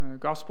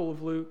Gospel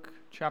of Luke,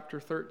 chapter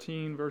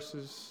 13,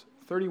 verses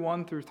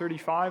 31 through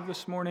 35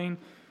 this morning.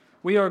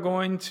 We are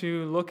going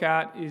to look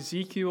at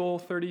Ezekiel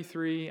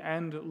 33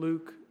 and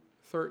Luke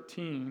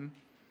 13,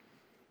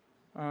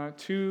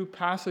 two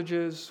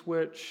passages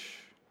which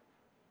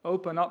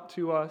open up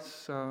to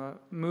us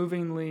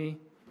movingly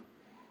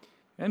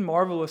and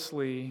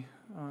marvelously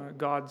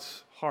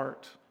God's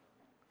heart.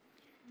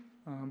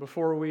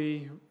 Before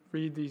we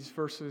read these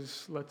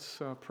verses,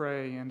 let's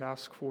pray and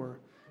ask for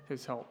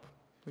His help.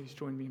 Please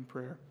join me in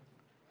prayer.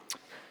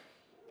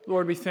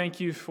 Lord, we thank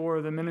you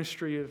for the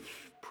ministry of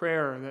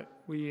prayer that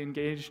we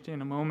engaged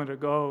in a moment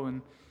ago,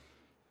 and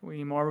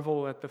we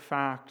marvel at the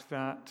fact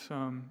that,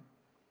 in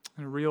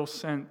a real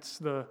sense,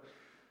 the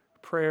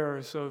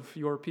prayers of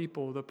your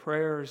people, the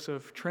prayers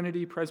of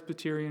Trinity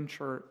Presbyterian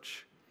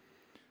Church,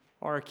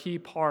 are a key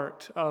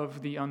part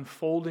of the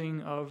unfolding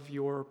of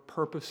your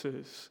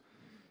purposes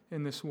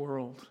in this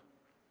world.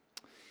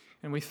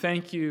 And we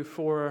thank you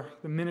for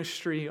the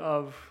ministry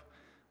of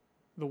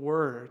the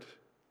Word,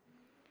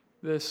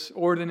 this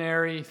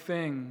ordinary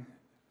thing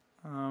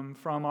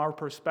from our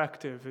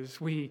perspective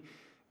as we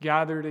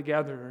gather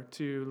together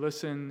to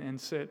listen and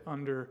sit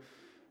under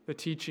the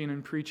teaching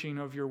and preaching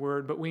of your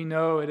Word. But we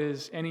know it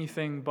is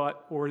anything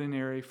but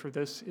ordinary, for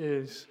this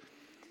is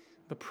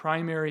the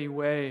primary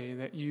way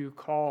that you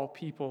call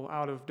people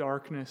out of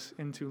darkness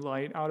into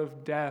light, out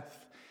of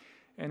death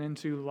and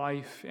into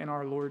life in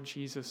our Lord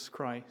Jesus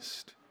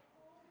Christ.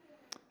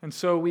 And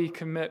so we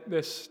commit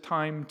this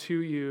time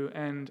to you,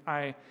 and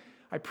I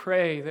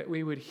pray that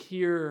we would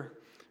hear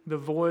the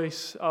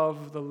voice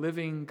of the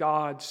living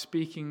God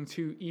speaking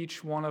to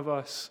each one of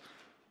us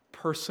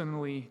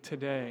personally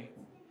today,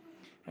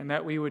 and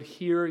that we would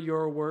hear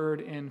your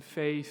word in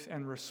faith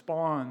and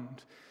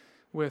respond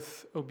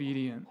with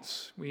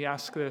obedience. We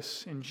ask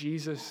this in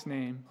Jesus'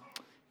 name.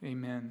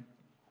 Amen.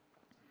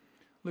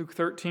 Luke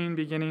 13,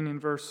 beginning in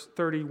verse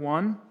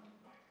 31.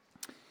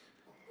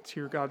 Let's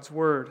hear God's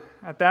word.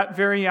 At that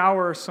very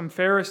hour, some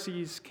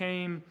Pharisees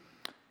came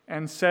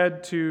and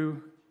said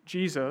to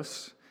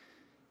Jesus,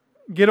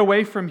 "Get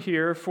away from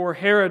here, for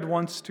Herod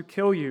wants to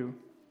kill you."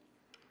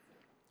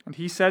 And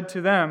he said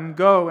to them,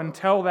 "Go and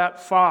tell that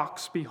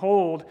fox,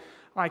 behold,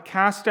 I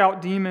cast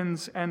out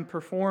demons and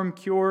perform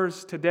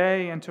cures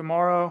today and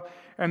tomorrow,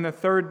 and the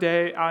third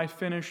day I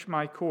finish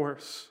my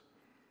course.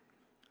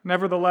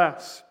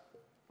 Nevertheless,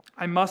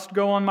 I must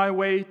go on my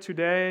way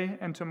today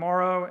and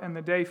tomorrow and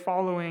the day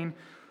following,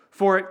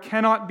 for it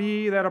cannot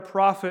be that a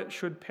prophet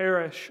should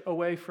perish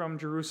away from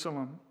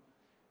Jerusalem.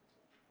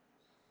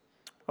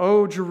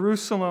 O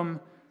Jerusalem,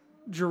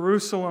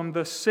 Jerusalem,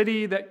 the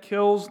city that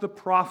kills the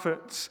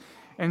prophets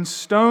and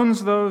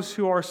stones those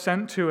who are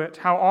sent to it.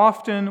 How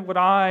often would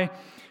I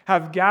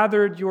have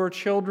gathered your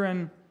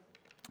children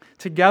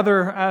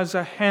together as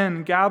a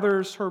hen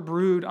gathers her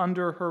brood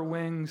under her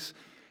wings,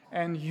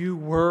 and you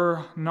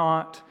were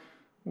not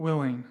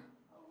willing.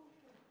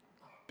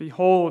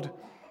 Behold,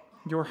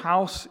 your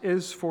house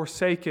is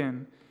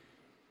forsaken,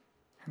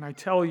 and I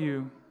tell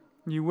you,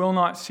 you will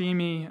not see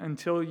me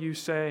until you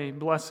say,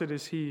 'Blessed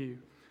is he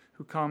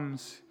who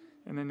comes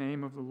in the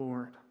name of the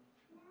Lord.'"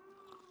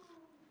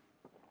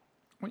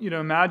 I want you to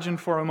imagine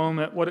for a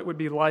moment what it would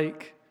be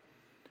like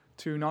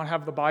to not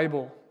have the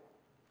Bible.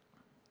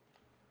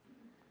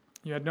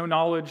 You had no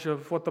knowledge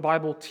of what the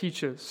Bible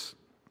teaches.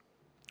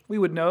 We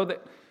would know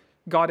that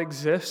God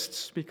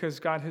exists because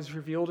God has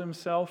revealed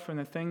himself in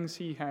the things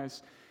he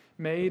has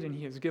made, and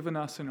he has given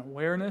us an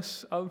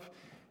awareness of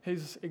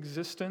his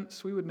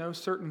existence. We would know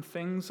certain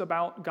things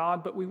about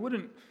God, but we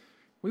wouldn't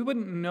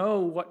know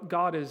what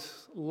God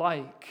is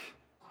like,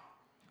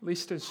 at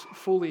least as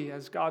fully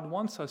as God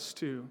wants us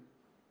to.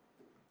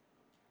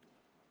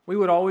 We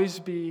would always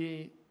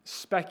be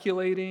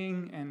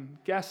speculating and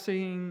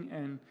guessing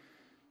and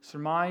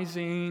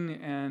surmising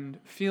and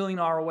feeling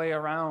our way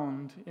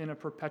around in a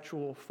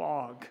perpetual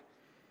fog.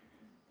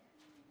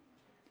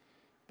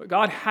 But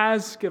God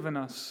has given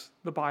us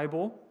the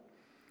Bible,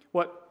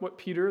 what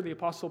Peter, the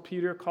Apostle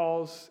Peter,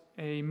 calls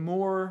a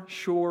more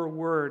sure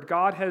word.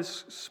 God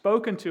has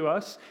spoken to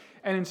us,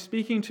 and in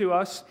speaking to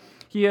us,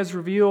 he has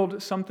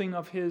revealed something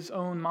of his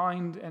own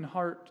mind and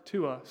heart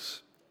to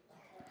us.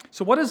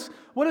 So what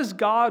does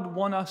God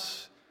want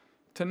us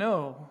to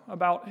know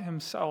about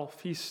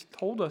himself? He's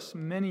told us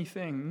many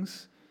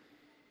things.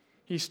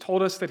 He's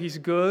told us that he's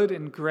good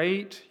and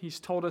great. He's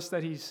told us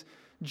that he's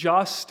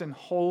just and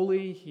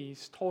holy.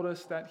 He's told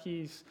us that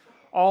he's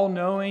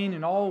all-knowing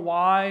and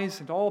all-wise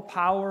and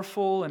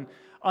all-powerful and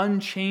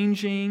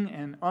unchanging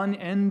and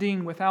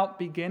unending, without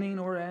beginning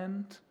or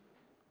end.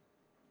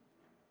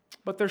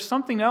 But there's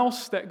something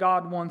else that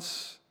God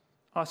wants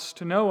us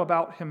to know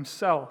about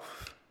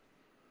himself.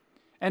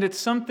 And it's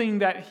something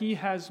that he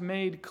has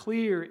made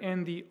clear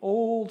in the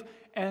Old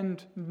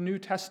and New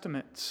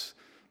Testaments.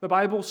 The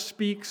Bible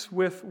speaks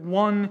with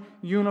one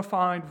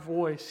unified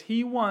voice.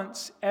 He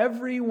wants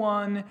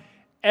everyone,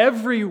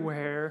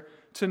 everywhere,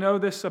 to know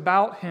this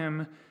about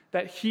him,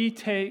 that he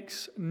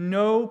takes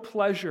no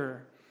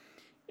pleasure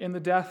in the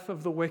death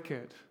of the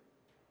wicked,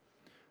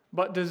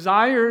 but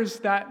desires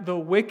that the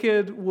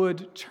wicked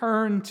would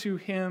turn to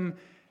him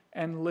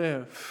and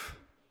live.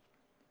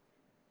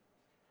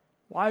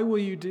 Why will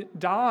you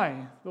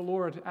die, the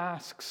Lord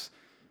asks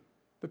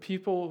the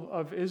people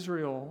of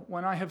Israel,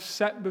 when I have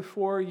set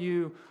before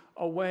you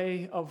a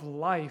way of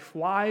life?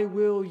 Why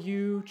will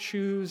you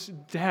choose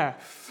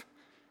death?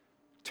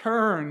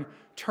 Turn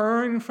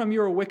from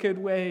your wicked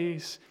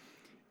ways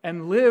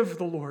and live,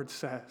 the Lord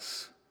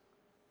says.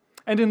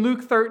 And in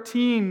Luke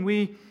 13,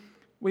 we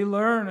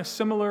learn a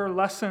similar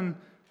lesson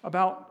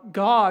about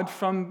God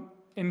from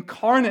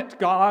incarnate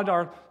God,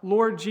 our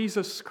Lord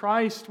Jesus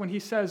Christ, when he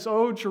says,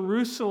 "Oh,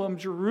 Jerusalem,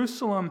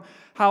 Jerusalem,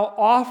 how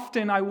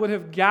often I would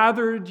have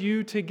gathered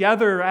you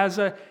together as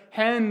a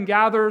hen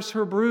gathers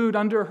her brood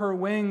under her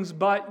wings,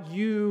 but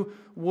you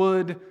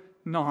would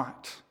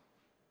not."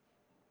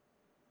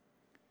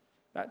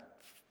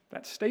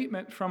 That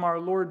statement from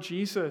our Lord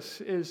Jesus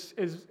is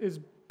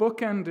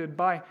bookended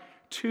by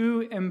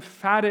two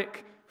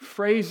emphatic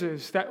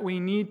phrases that we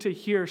need to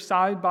hear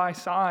side by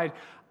side.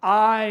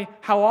 How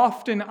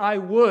often I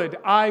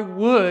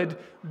would,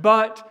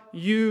 but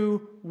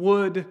you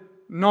would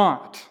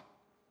not.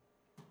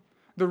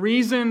 The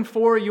reason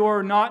for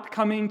your not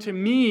coming to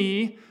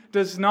me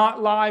does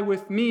not lie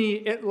with me,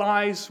 it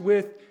lies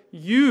with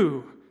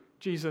you,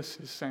 Jesus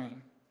is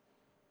saying.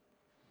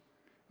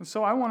 And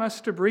so I want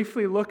us to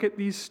briefly look at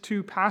these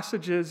two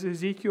passages,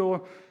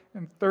 Ezekiel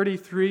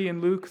 33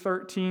 and Luke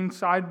 13,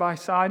 side by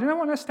side. And I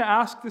want us to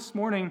ask this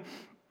morning,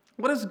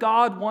 what does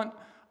God want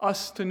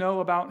us to know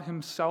about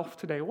himself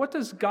today? What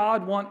does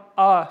God want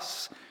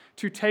us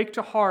to take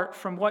to heart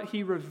from what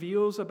he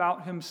reveals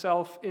about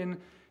himself in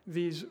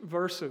these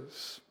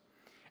verses?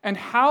 And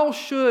how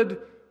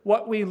should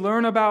what we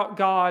learn about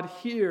God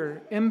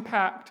here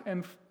impact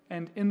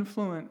and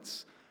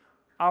influence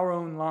our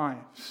own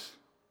lives?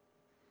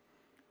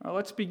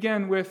 Let's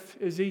begin with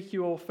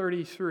Ezekiel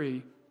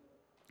 33,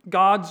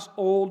 God's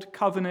Old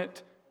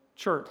Covenant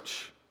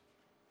church.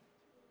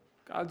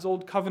 God's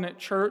Old Covenant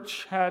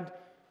church had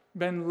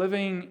been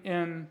living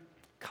in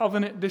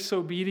covenant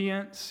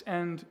disobedience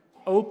and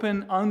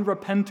open,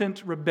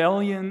 unrepentant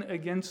rebellion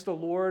against the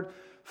Lord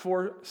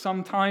for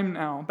some time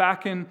now.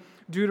 Back in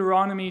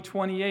Deuteronomy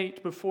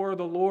 28, before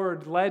the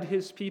Lord led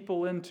his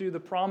people into the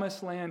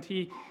promised land,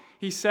 he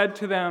said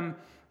to them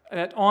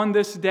that on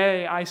this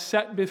day I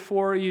set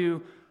before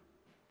you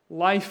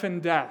life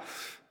and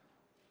death,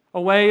 a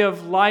way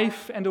of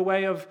life and a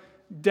way of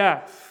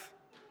death.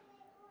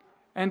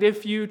 And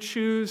if you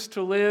choose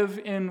to live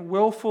in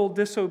willful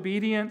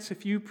disobedience,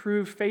 if you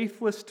prove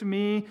faithless to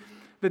me,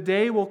 the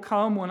day will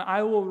come when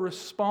I will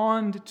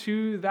respond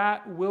to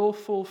that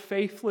willful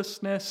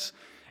faithlessness,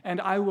 and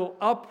I will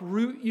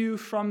uproot you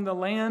from the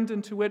land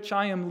into which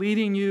I am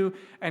leading you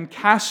and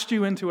cast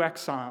you into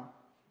exile.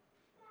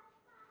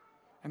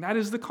 And that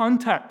is the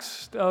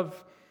context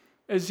of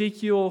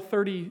Ezekiel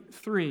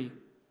 33.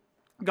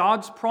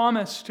 God's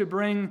promise to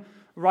bring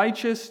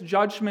righteous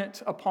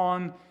judgment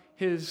upon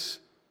his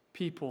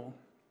people.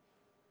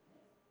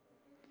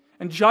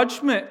 And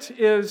judgment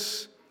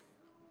is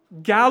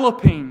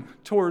galloping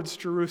towards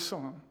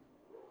Jerusalem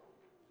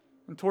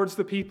and towards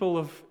the people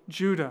of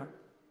Judah.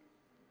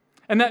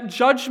 And that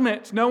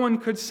judgment, no one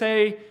could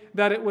say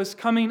that it was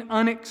coming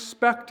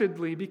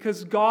unexpectedly,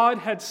 because God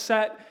had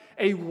set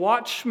a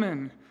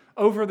watchman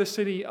over the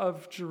city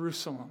of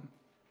Jerusalem.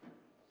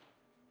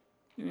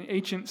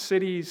 Ancient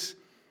cities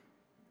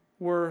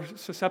were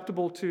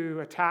susceptible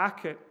to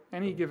attack at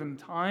any given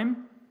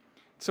time.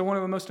 So one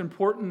of the most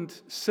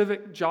important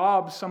civic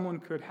jobs someone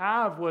could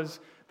have was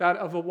that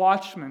of a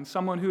watchman,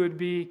 someone who would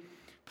be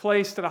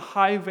placed at a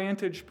high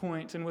vantage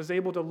point and was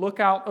able to look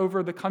out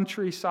over the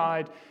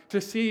countryside to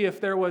see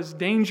if there was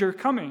danger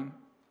coming.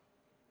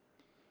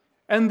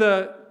 And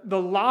the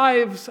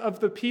lives of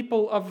the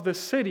people of the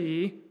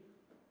city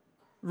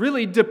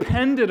really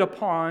depended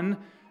upon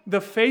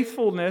the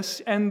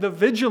faithfulness and the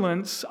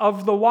vigilance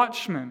of the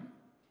watchman.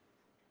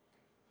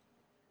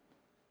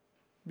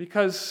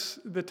 Because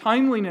the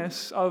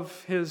timeliness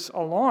of his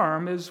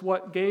alarm is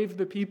what gave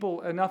the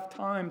people enough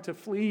time to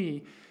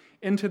flee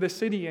into the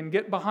city and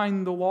get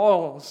behind the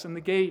walls and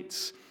the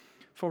gates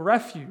for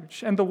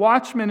refuge. And the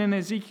watchman in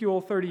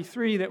Ezekiel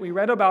 33 that we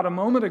read about a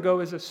moment ago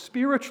is a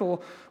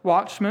spiritual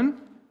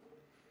watchman.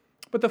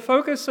 But the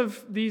focus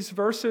of these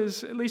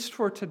verses, at least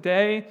for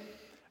today,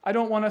 I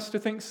don't want us to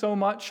think so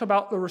much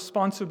about the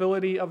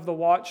responsibility of the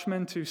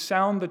watchman to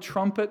sound the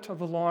trumpet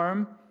of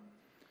alarm,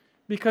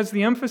 because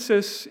the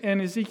emphasis in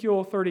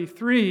Ezekiel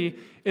 33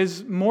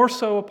 is more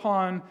so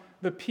upon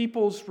the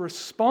people's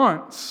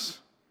response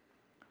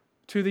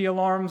to the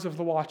alarms of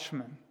the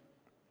watchman.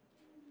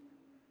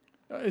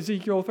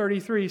 Ezekiel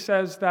 33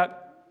 says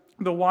that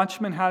the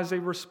watchman has a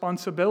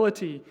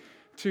responsibility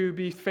to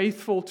be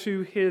faithful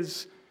to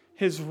his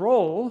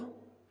role,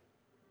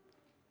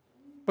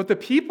 but the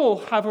people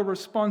have a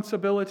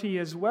responsibility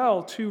as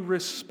well to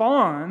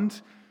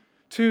respond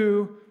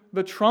to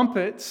the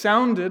trumpet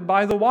sounded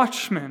by the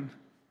watchman.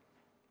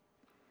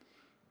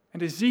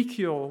 And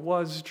Ezekiel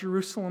was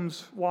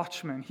Jerusalem's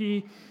watchman.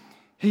 He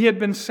He had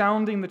been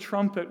sounding the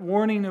trumpet,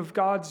 warning of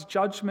God's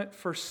judgment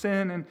for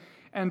sin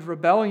and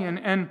rebellion.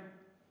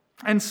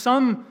 And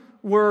some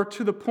were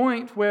to the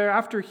point where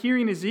after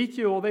hearing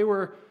Ezekiel, they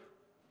were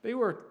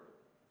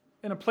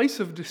in a place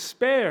of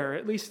despair.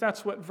 At least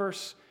that's what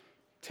verse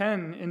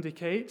 10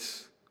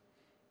 indicates.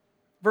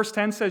 Verse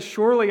 10 says,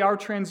 "Surely our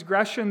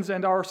transgressions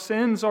and our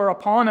sins are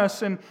upon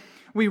us, and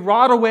we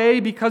rot away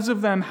because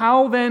of them.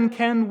 How then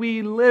can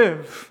we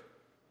live?"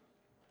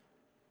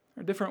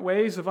 There are different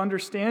ways of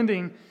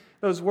understanding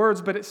those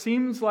words, but it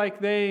seems like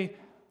they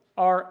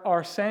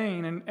are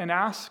saying and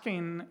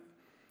asking,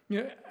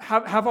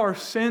 have our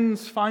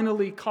sins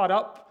finally caught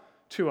up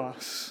to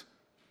us?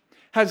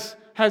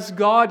 Has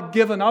God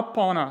given up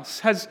on us?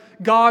 Has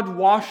God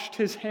washed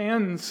his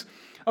hands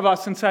of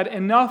us and said,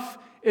 "Enough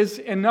is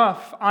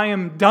enough, I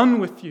am done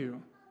with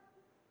you"?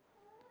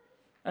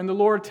 And the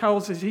Lord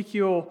tells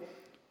Ezekiel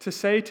to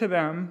say to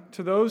them,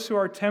 to those who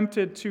are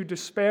tempted to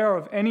despair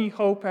of any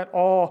hope at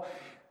all,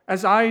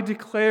 "As I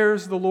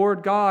declares the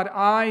Lord God,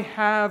 I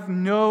have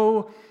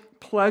no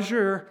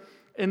pleasure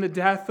in the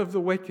death of the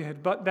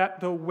wicked, but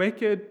that the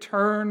wicked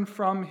turn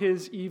from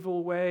his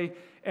evil way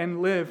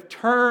and live."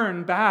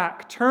 Turn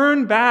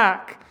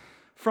back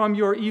from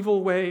your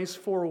evil ways,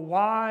 for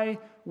why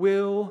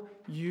will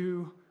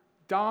you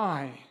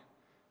die,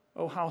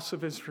 O house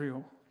of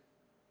Israel?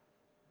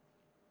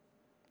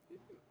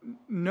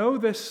 Know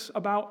this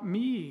about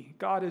me,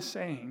 God is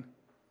saying.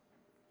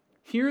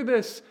 Hear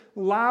this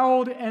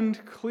loud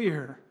and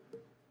clear.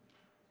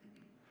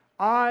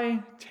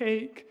 I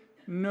take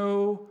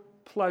no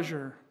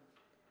pleasure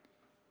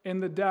in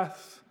the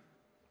death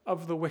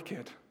of the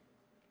wicked.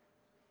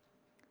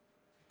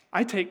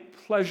 I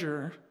take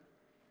pleasure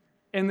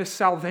in the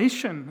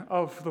salvation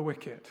of the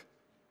wicked.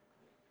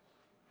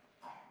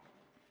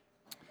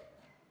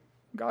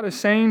 God is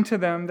saying to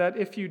them that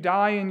if you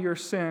die in your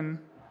sin,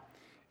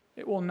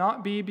 it will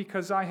not be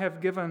because I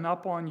have given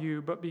up on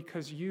you, but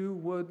because you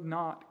would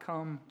not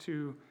come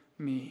to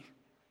me.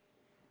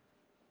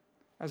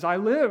 As I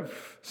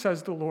live,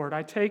 says the Lord,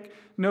 I take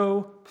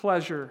no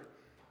pleasure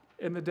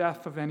in the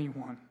death of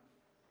anyone.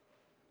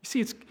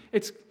 You see,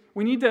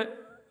 we need to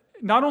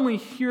not only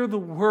hear the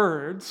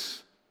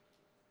words,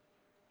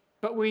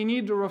 but we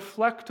need to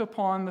reflect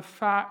upon the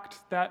fact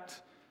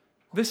that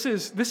this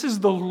is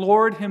the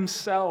Lord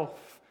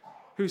himself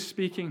who's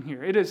speaking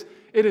here. It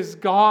is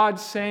God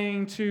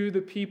saying to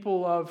the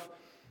people of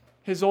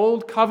his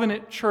old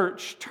covenant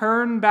church,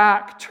 turn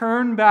back,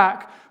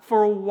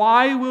 for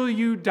why will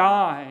you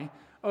die,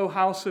 O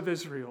house of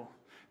Israel?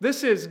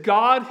 This is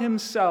God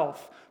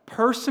himself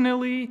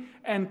personally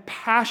and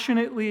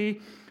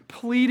passionately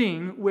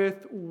pleading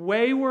with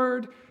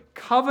wayward,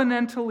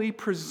 covenantally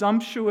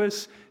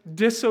presumptuous,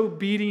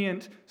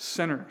 disobedient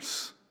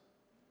sinners.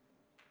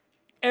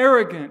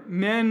 Arrogant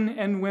men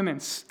and women,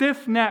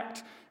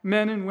 stiff-necked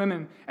men and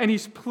women, and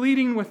he's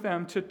pleading with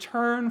them to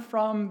turn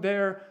from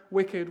their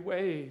wicked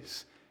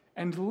ways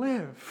and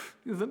live.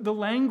 The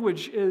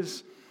language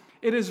is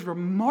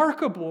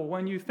remarkable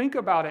when you think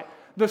about it.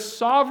 The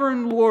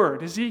sovereign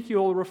Lord,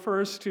 Ezekiel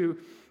refers to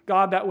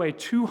God that way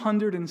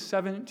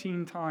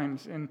 217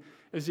 times in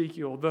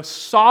Ezekiel. The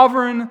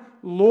sovereign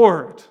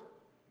Lord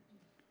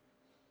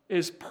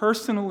is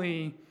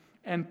personally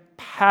and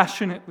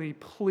passionately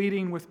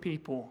pleading with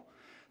people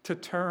to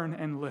turn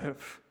and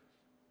live.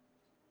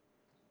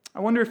 I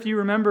wonder if you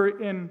remember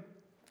in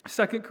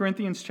 2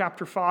 Corinthians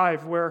chapter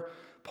 5 where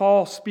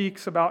Paul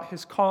speaks about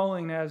his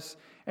calling as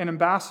an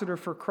ambassador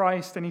for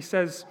Christ, and he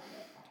says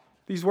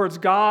these words,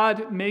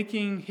 God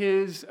making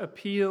his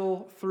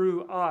appeal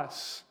through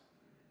us.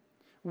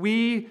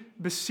 We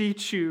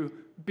beseech you,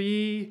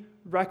 be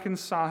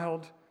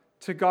reconciled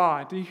to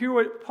God. Do you hear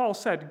what Paul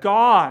said?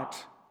 God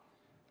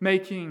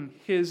making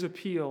his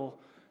appeal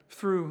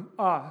through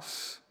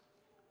us.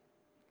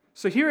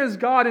 So here is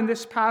God in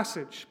this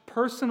passage,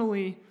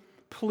 personally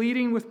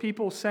pleading with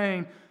people,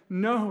 saying,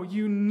 no,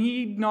 you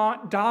need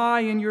not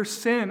die in your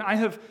sin. I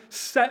have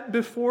set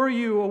before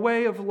you a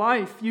way of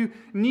life. You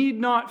need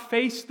not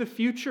face the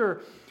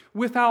future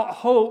without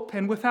hope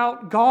and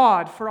without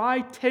God, for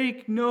I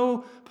take no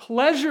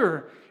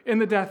pleasure in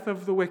the death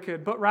of the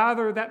wicked, but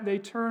rather that they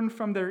turn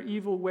from their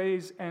evil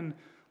ways and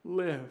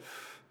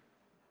live.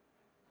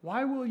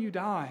 Why will you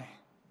die?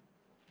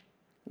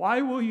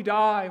 Why will you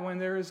die when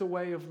there is a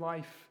way of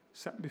life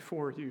set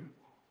before you?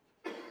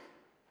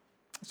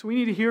 So we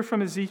need to hear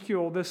from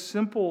Ezekiel this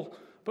simple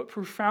but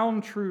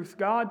profound truth.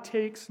 God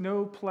takes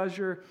no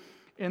pleasure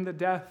in the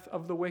death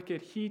of the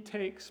wicked. He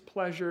takes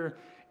pleasure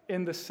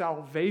in the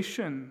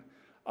salvation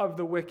of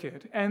the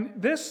wicked. And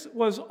this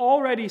was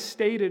already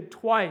stated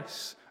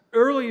twice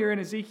earlier in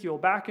Ezekiel,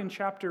 back in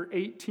chapter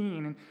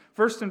 18, and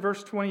first in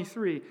verse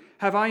 23.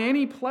 Have I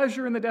any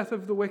pleasure in the death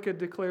of the wicked,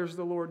 declares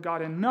the Lord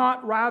God, and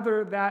not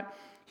rather that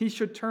he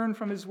should turn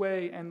from his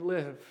way and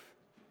live.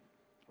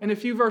 And a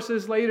few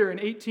verses later in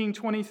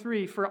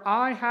 18:23, for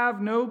I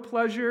have no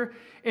pleasure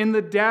in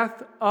the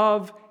death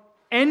of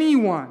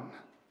anyone,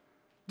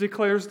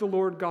 declares the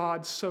Lord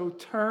God, so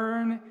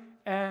turn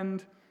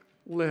and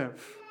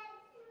live.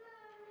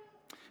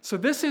 So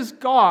this is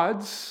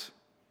God's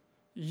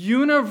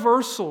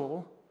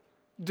universal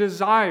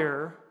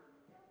desire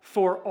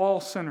for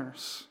all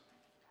sinners.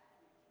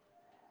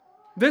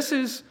 This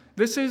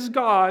is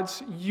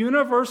God's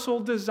universal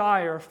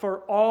desire for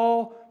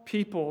all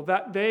people,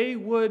 that they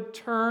would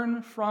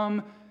turn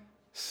from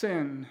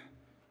sin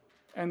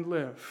and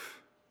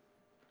live.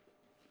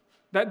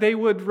 That they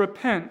would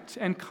repent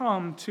and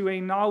come to a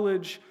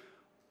knowledge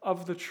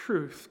of the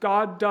truth.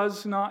 God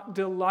does not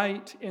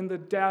delight in the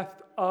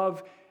death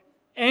of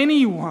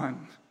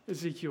anyone,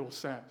 Ezekiel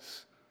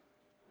says.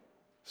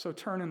 So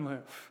turn and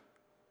live.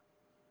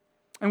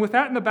 And with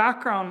that in the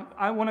background,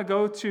 I want to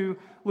go to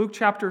Luke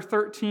chapter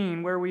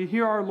 13, where we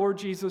hear our Lord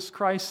Jesus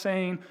Christ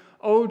saying,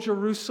 "O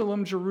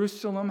Jerusalem,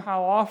 Jerusalem,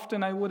 how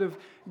often I would have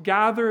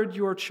gathered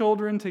your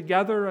children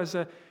together as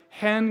a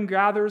hen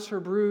gathers her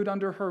brood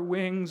under her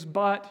wings,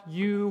 but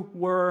you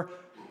were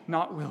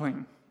not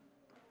willing."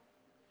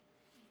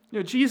 You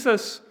know,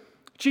 Jesus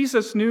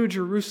knew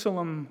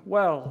Jerusalem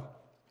well.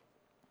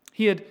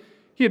 He had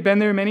been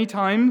there many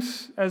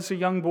times as a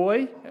young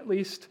boy, at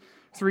least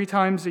 3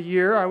 times a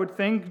year, I would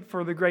think,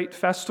 for the great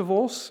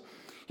festivals.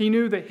 He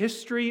knew the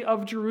history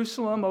of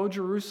Jerusalem. "O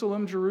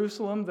Jerusalem,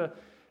 Jerusalem, the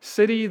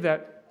city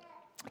that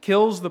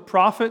kills the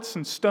prophets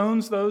and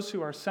stones those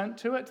who are sent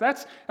to it."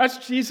 That's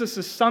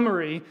Jesus'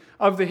 summary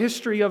of the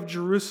history of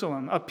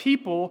Jerusalem, a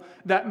people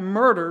that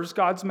murders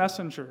God's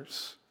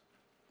messengers.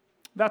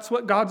 That's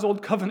what God's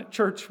Old Covenant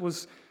church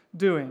was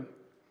doing.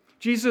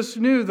 Jesus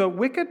knew the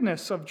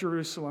wickedness of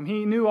Jerusalem.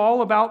 He knew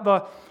all about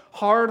the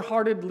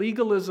hard-hearted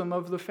legalism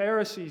of the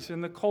Pharisees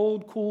and the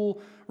cold,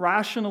 cool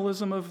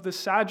rationalism of the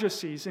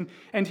Sadducees.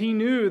 And he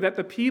knew that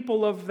the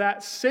people of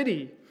that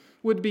city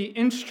would be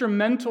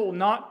instrumental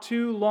not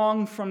too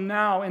long from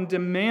now in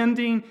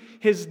demanding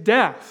his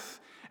death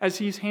as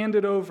he's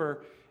handed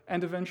over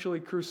and eventually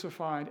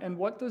crucified. And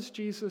what does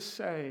Jesus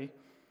say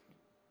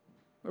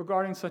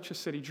regarding such a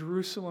city?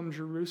 "Jerusalem,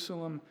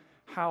 Jerusalem,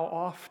 how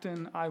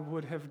often I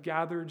would have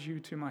gathered you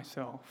to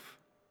myself."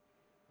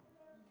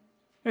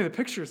 Hey, the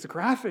picture is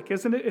graphic,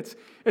 isn't it?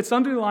 It's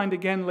underlined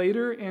again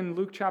later in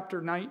Luke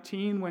chapter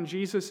 19 when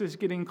Jesus is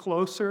getting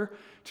closer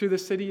to the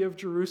city of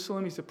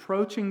Jerusalem. He's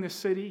approaching the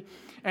city,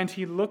 and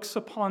he looks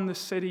upon the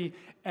city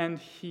and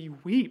he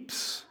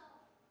weeps.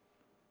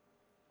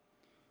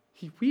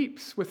 He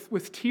weeps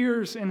with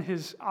tears in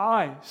his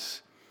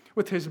eyes,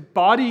 with his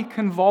body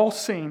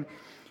convulsing.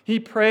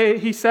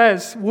 He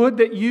says, "Would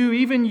that you,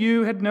 even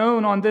you, had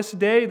known on this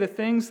day the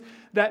things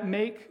that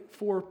make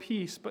for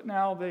peace, but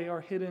now they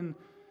are hidden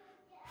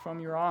from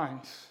your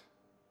eyes."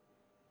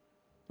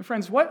 And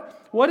friends,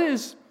 what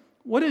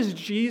is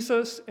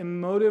Jesus'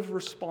 emotive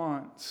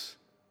response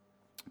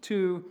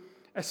to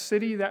a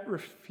city that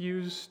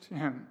refused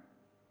him?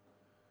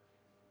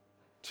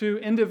 To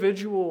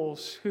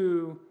individuals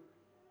who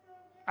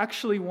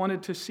actually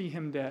wanted to see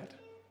him dead?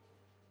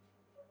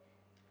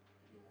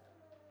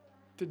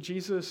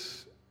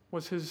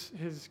 Was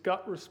his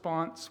gut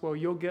response, "Well,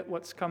 you'll get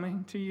what's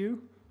coming to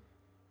you"?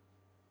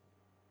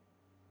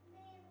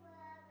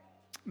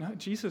 No,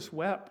 Jesus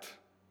wept.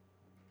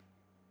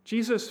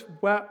 Jesus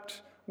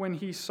wept when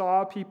he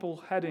saw people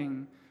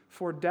heading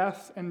for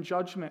death and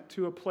judgment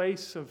to a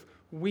place of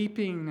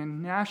weeping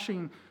and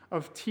gnashing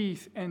of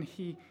teeth, and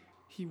he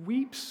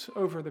weeps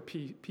over the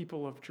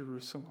people of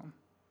Jerusalem.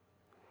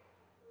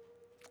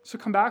 So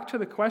come back to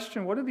the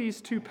question, what do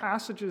these 2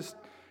 passages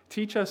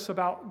teach us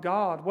about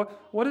God?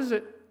 What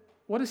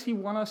does he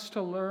want us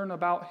to learn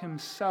about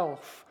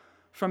himself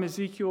from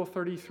Ezekiel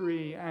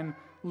 33 and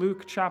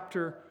Luke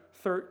chapter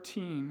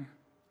 13?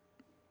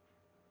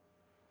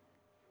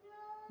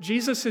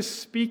 Jesus is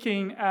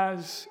speaking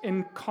as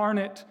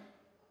incarnate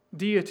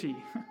deity,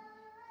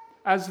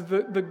 as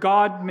the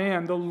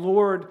God-man, the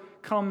Lord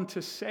come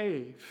to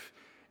save.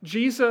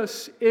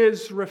 Jesus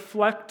is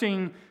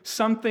reflecting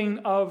something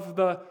of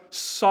the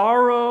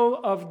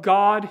sorrow of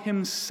God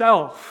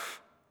himself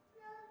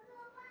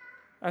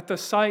at the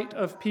sight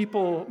of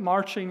people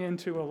marching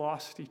into a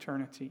lost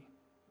eternity.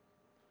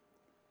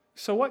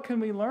 So what can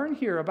we learn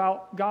here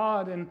about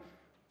God, and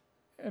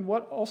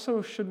what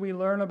also should we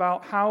learn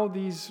about how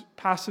these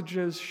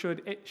passages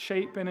should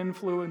shape and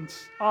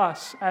influence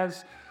us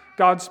as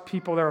God's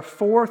people? There are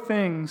 4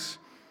 things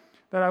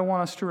that I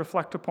want us to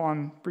reflect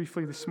upon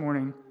briefly this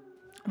morning.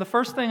 The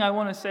first thing I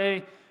want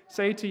to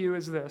say to you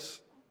is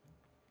this,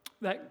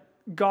 that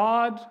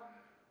God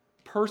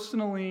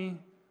personally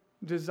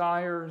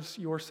desires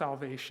your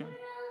salvation.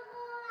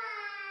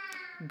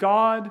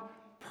 God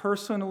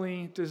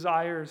personally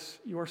desires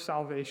your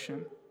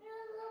salvation.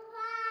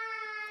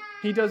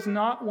 He does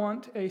not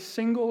want a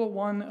single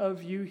one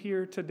of you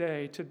here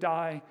today to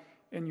die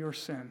in your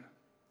sin.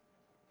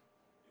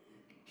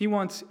 He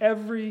wants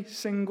every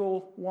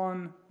single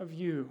one of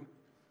you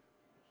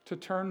to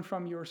turn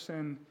from your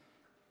sin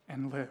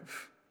and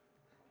live.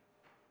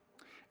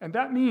 And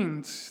that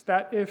means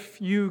that if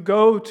you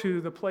go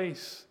to the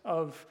place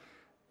of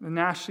the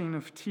gnashing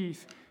of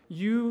teeth,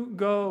 you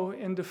go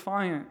in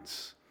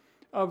defiance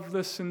of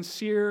the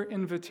sincere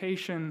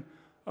invitation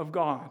of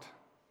God.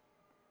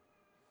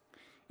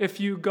 If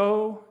you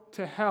go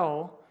to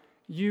hell,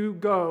 you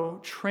go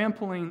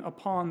trampling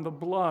upon the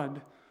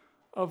blood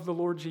of the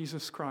Lord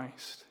Jesus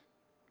Christ.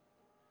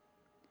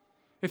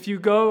 If you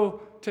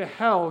go to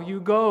hell, you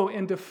go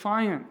in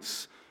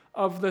defiance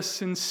of the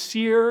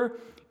sincere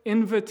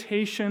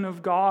invitation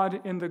of God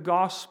in the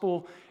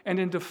gospel and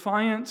in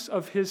defiance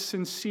of his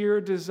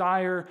sincere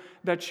desire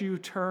that you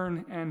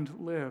turn and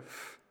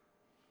live.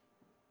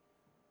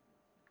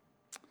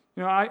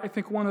 You know, I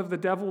think one of the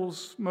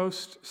devil's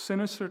most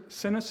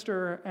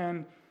sinister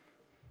and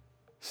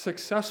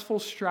successful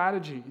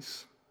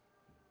strategies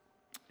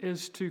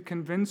is to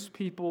convince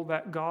people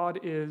that God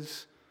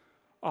is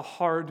a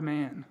hard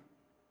man.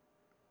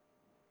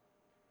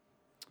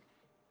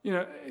 You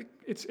know,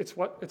 it's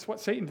what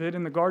Satan did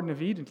in the Garden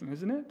of Eden,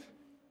 isn't it?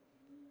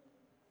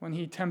 When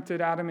he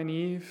tempted Adam and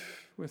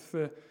Eve with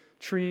the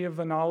tree of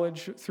the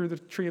knowledge, through the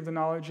tree of the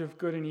knowledge of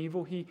good and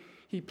evil, he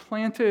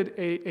planted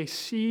a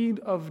seed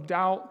of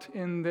doubt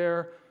in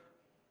their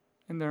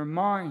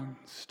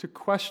minds to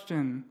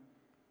question,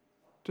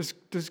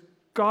 does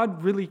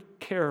God really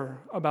care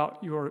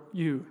about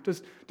you?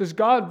 Does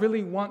God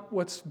really want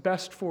what's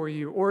best for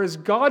you? Or is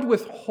God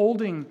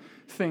withholding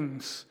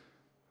things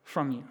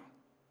from you?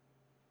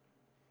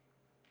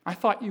 I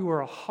thought you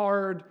were a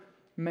hard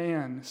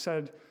man,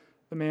 said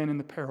the man in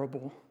the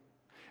parable.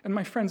 And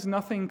my friends,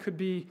 nothing could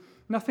be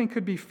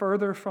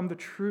further from the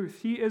truth.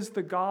 He is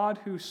the God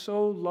who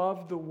so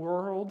loved the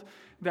world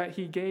that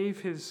he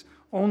gave his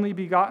only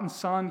begotten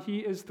Son. He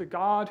is the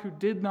God who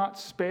did not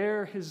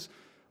spare his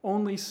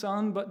only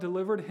Son, but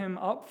delivered him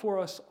up for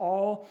us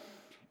all.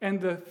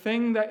 And the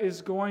thing that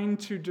is going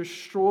to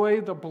destroy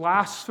the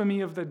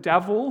blasphemy of the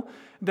devil,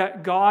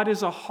 that God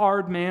is a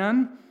hard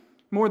man,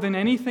 more than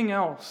anything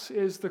else,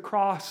 is the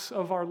cross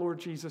of our Lord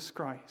Jesus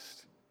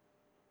Christ.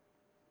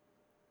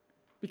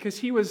 Because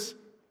he was,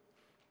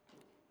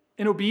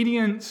 in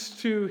obedience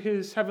to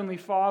his heavenly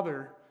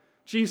Father,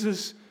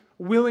 Jesus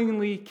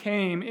willingly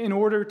came in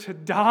order to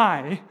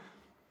die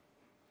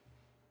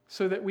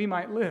so that we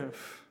might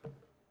live.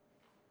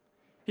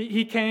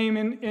 He came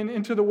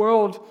into the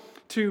world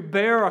to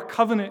bear a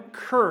covenant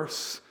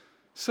curse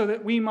so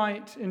that we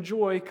might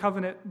enjoy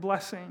covenant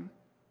blessing.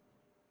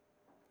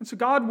 And so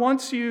God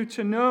wants you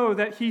to know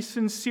that he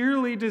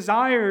sincerely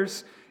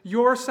desires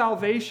your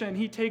salvation.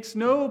 He takes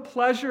no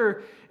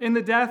pleasure in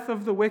the death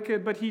of the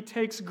wicked, but he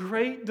takes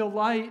great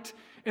delight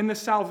in the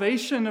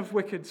salvation of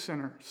wicked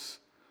sinners.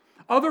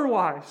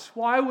 Otherwise,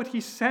 why would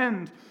he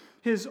send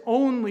his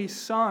only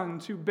Son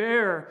to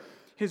bear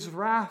his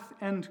wrath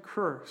and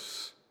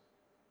curse?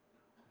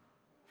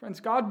 Friends,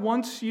 God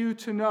wants you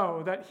to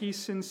know that he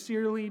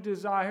sincerely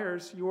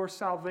desires your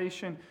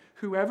salvation.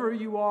 Whoever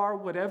you are,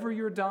 whatever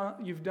you've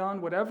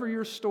done, whatever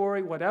your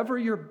story, whatever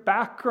your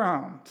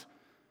background,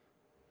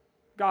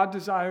 God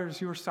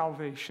desires your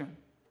salvation.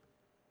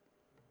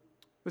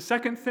 The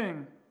second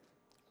thing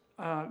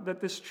that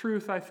this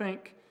truth, I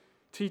think,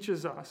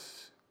 teaches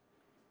us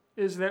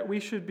is that we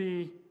should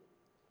be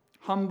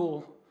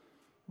humble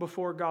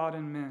before God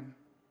and men.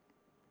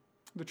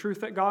 The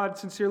truth that God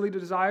sincerely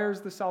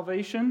desires the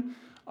salvation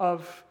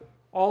of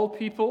all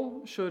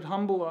people should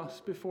humble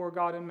us before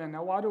God and men.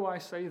 Now, why do I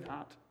say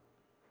that?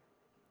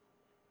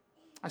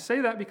 I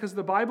say that because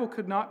the Bible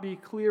could not be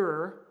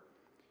clearer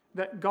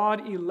that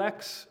God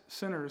elects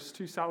sinners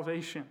to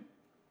salvation.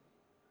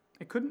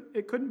 It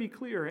couldn't be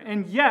clearer.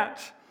 And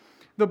yet,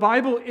 the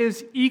Bible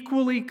is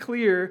equally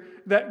clear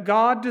that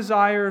God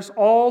desires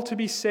all to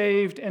be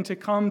saved and to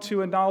come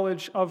to a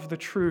knowledge of the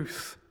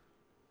truth.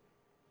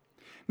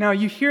 Now,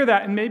 you hear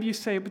that and maybe you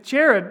say, but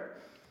Jared,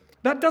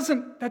 that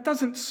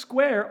doesn't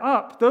square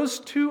up. Those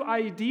two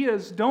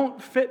ideas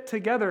don't fit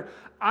together.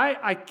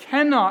 I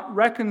cannot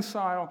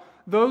reconcile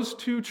those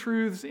two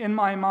truths in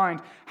my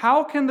mind.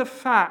 How can the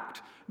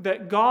fact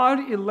that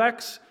God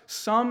elects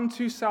some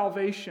to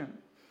salvation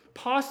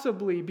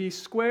possibly be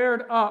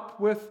squared up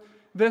with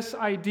this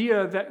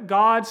idea that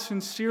God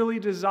sincerely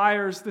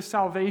desires the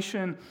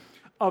salvation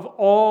of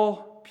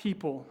all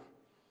people?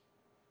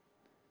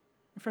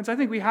 Friends, I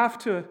think we have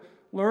to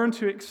learn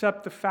to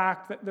accept the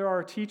fact that there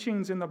are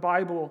teachings in the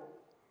Bible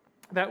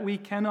that we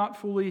cannot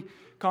fully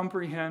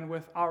comprehend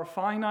with our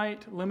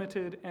finite,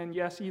 limited, and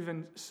yes,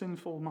 even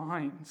sinful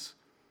minds.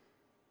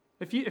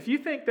 If you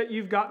think that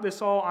you've got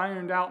this all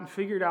ironed out and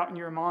figured out in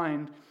your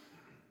mind,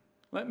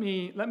 let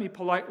me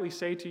politely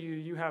say to you,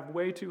 you have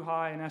way too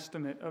high an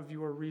estimate of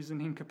your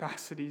reasoning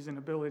capacities and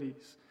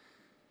abilities.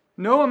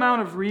 No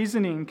amount of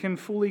reasoning can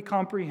fully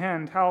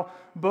comprehend how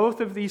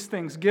both of these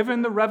things,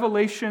 given the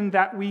revelation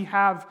that we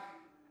have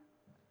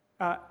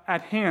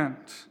at hand,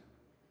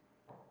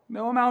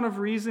 no amount of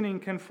reasoning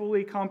can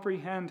fully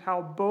comprehend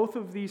how both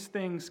of these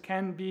things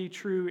can be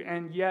true,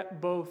 and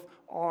yet both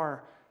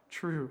are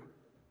true.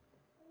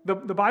 The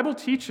Bible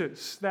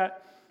teaches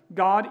that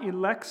God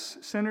elects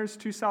sinners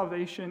to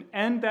salvation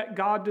and that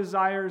God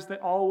desires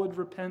that all would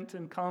repent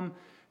and come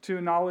to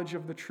a knowledge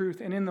of the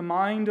truth. And in the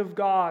mind of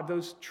God,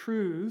 those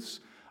truths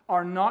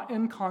are not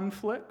in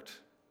conflict.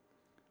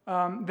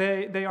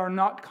 They are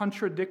not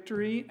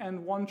contradictory,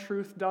 and one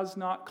truth does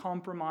not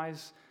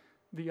compromise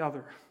the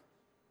other.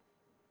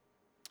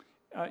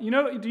 Do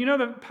you know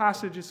the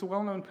passage? It's a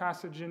well-known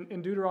passage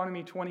in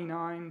Deuteronomy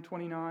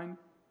 29:29.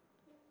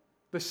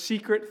 The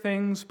secret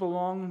things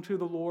belong to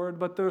the Lord,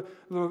 but the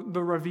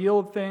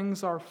revealed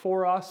things are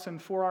for us and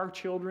for our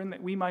children,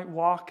 that we might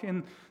walk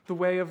in the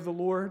way of the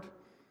Lord.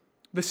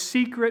 The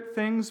secret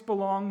things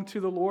belong to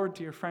the Lord,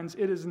 dear friends.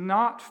 It is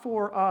not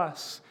for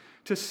us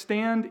to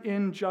stand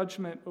in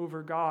judgment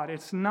over God.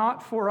 It's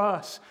not for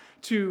us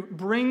to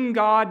bring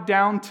God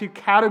down to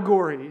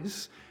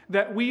categories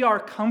that we are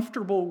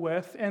comfortable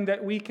with and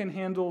that we can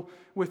handle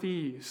with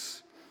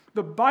ease.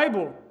 The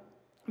Bible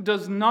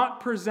does not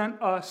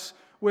present us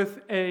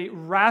with a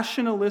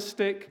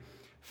rationalistic,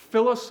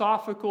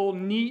 philosophical,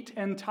 neat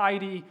and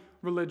tidy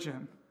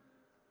religion.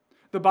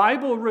 The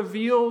Bible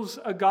reveals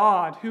a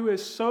God who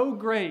is so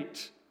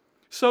great,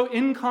 so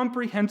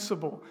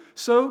incomprehensible,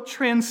 so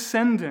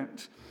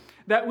transcendent,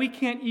 that we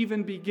can't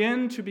even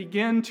begin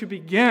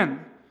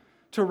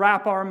to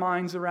wrap our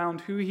minds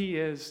around who He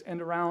is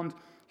and around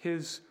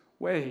His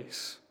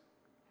ways.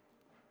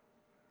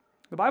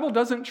 The Bible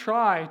doesn't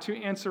try to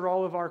answer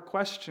all of our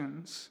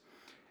questions.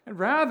 And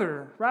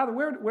rather,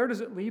 where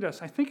does it lead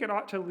us? I think it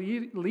ought to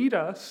lead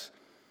us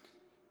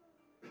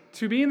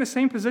to be in the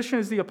same position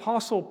as the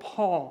Apostle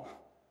Paul,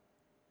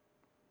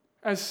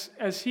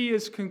 as he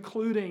is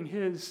concluding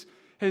his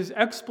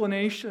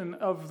explanation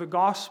of the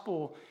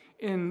gospel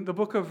in the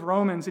book of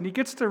Romans. And he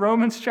gets to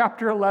Romans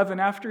chapter 11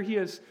 after he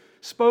has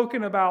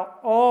spoken about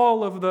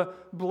all of the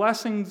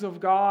blessings of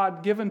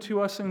God given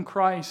to us in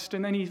Christ.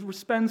 And then he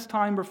spends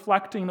time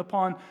reflecting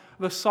upon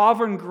the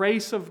sovereign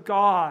grace of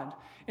God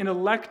in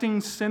electing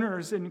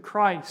sinners in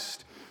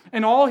Christ.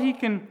 And all he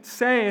can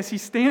say as he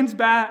stands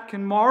back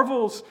and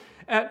marvels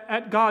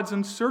at God's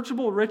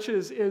unsearchable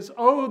riches is,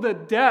 oh, the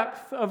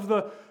depth of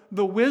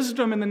the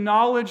wisdom and the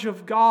knowledge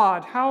of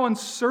God. How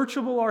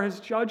unsearchable are His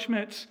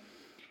judgments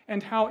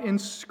and how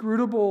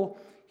inscrutable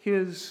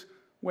His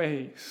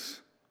ways.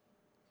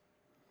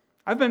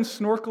 I've been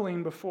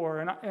snorkeling before,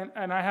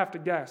 and I have to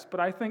guess, but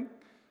I think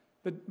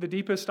the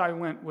deepest I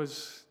went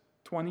was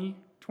 20,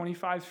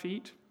 25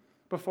 feet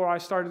before I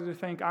started to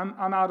think,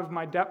 I'm out of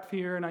my depth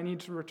here and I need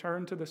to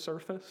return to the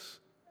surface.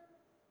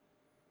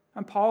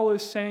 And Paul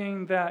is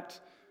saying that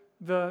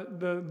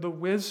the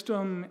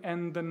wisdom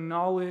and the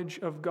knowledge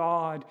of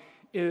God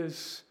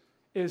is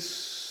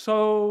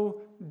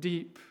so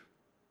deep.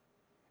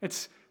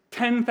 It's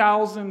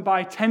 10,000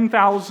 by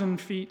 10,000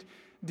 feet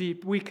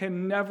deep. We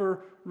can never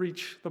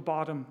reach the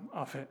bottom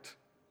of it.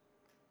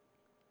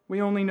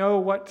 We only know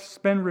what's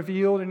been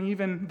revealed, and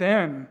even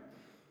then,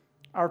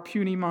 our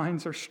puny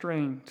minds are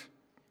strained.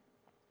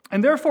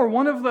 And therefore,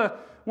 one of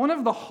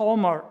the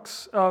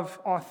hallmarks of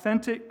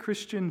authentic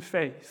Christian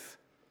faith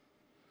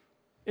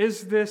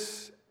is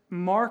this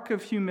mark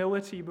of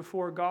humility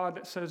before God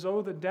that says,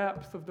 oh, the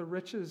depth of the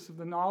riches of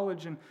the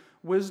knowledge and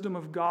wisdom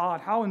of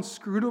God, how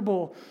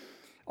inscrutable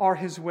are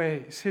His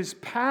ways. His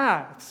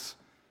paths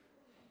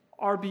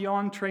are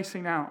beyond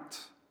tracing out.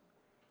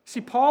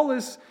 See, Paul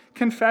is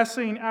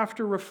confessing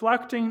after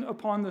reflecting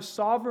upon the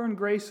sovereign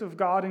grace of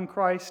God in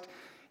Christ.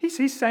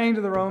 He's saying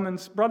to the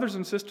Romans, brothers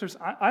and sisters,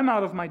 I'm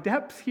out of my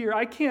depth here.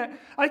 I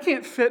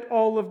can't fit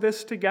all of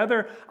this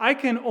together. I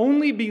can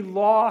only be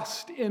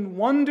lost in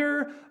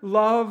wonder,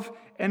 love,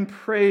 and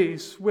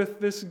praise with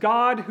this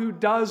God who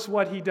does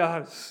what He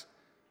does.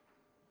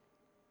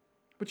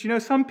 But you know,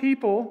 some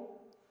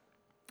people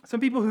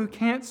who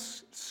can't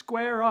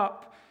square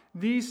up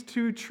these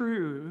two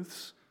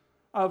truths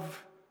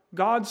of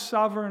God's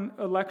sovereign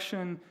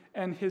election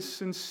and His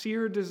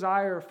sincere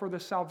desire for the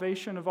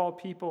salvation of all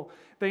people,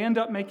 they end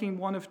up making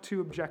one of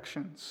two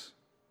objections.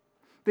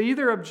 They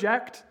either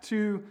object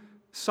to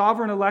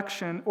sovereign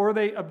election or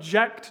they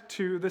object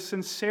to the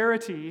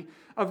sincerity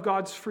of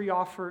God's free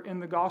offer in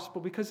the gospel.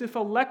 Because if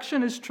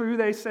election is true,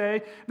 they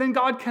say, then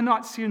God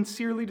cannot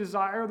sincerely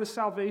desire the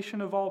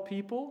salvation of all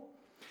people.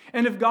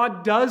 And if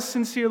God does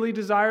sincerely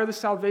desire the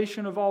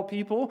salvation of all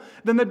people,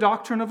 then the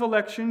doctrine of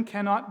election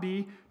cannot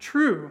be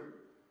true.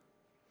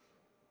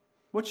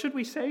 What should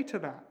we say to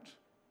that?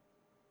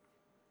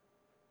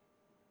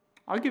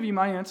 I'll give you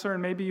my answer,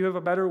 and maybe you have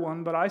a better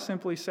one, but I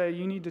simply say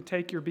you need to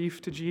take your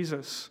beef to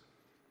Jesus.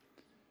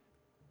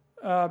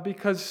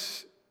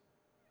 Because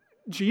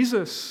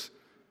Jesus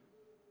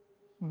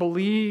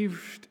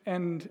believed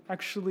and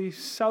actually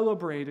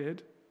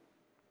celebrated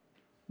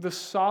the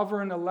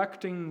sovereign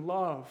electing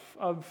love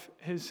of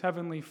His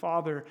heavenly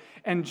Father,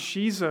 and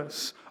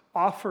Jesus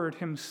offered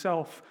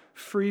Himself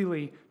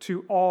freely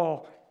to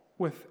all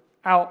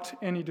without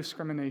any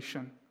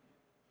discrimination.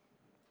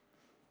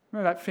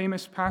 Remember that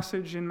famous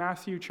passage in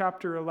Matthew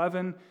chapter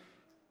 11?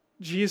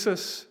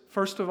 Jesus,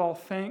 first of all,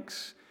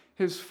 thanks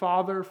His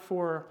Father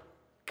for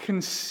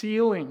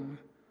concealing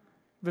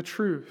the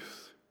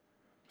truth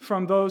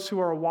from those who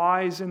are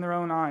wise in their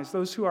own eyes,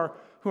 those who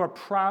are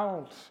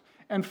proud,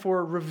 and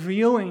for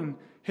revealing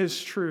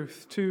His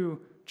truth to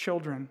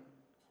children.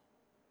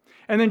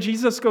 And then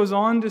Jesus goes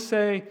on to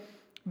say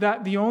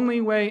that the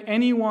only way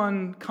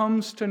anyone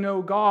comes to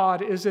know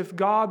God is if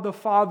God the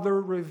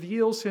Father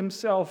reveals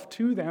Himself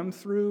to them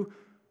through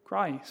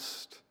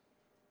Christ.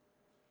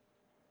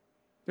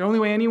 The only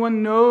way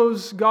anyone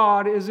knows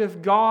God is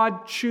if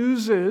God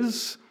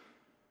chooses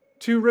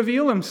to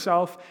reveal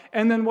himself.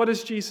 And then what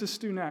does Jesus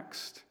do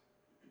next?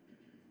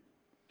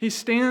 He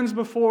stands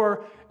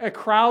before a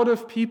crowd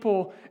of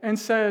people and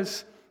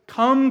says,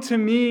 "Come to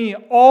me,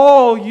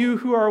 all you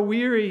who are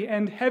weary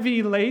and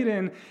heavy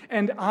laden,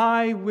 and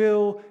I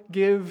will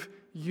give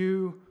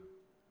you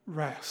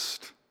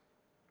rest."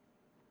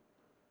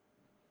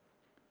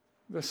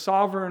 The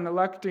sovereign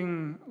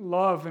electing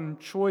love and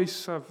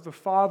choice of the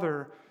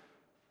Father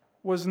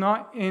was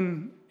not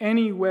in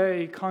any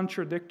way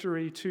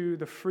contradictory to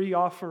the free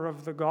offer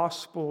of the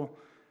gospel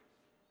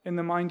in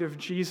the mind of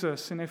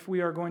Jesus. And if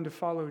we are going to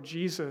follow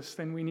Jesus,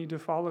 then we need to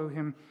follow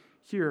him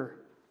here.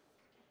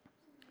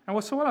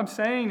 And so what I'm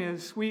saying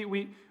is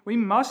we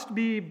must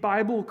be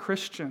Bible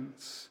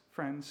Christians,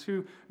 friends,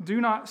 who do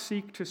not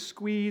seek to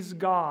squeeze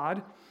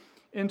God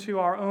into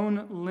our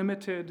own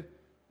limited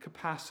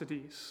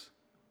capacities.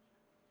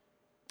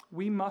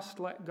 We must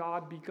let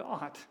God be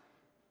God.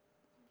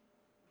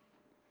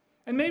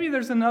 And maybe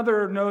there's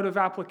another note of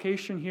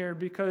application here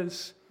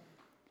because,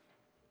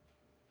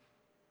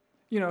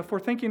 if we're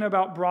thinking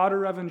about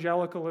broader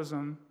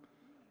evangelicalism,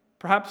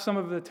 perhaps some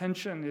of the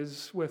tension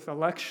is with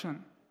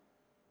election.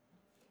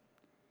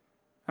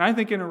 And I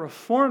think in a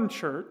Reformed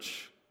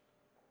church,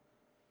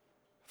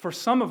 for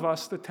some of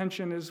us, the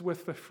tension is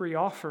with the free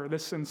offer, the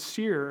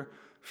sincere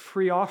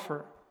free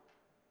offer.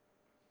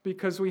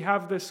 Because we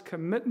have this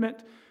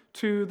commitment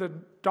to the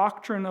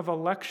doctrine of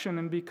election,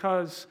 and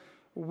because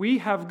we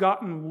have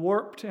gotten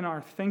warped in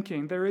our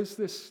thinking, there is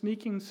this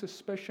sneaking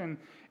suspicion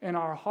in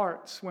our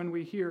hearts when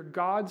we hear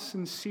God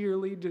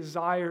sincerely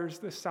desires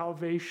the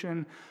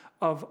salvation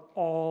of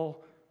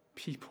all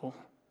people.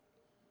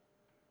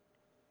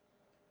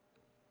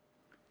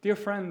 Dear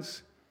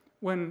friends,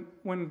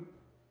 when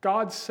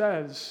God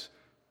says,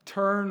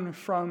 "Turn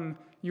from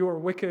your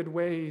wicked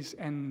ways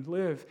and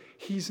live,"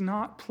 he's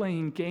not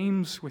playing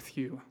games with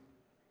you.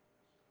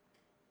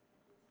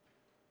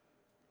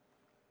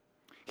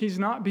 He's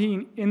not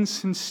being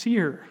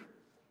insincere.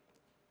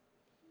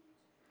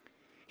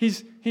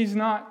 He's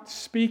not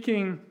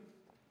speaking,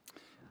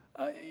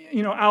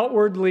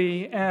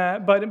 outwardly,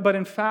 but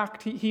in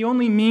fact, he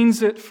only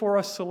means it for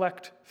a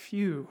select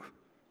few.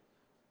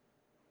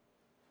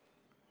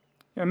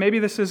 Maybe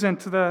this isn't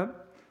the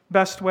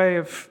best way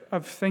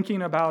of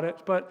thinking about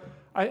it, but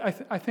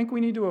I think we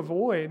need to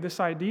avoid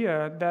this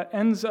idea that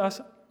ends us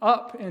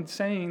up in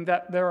saying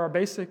that there are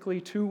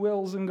basically two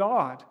wills in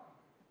God.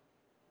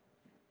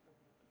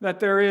 That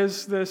there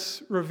is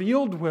this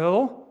revealed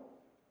will,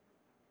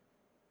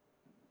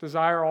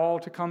 desire all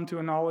to come to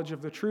a knowledge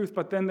of the truth,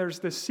 but then there's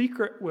this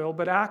secret will,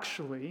 but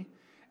actually,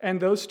 and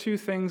those two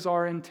things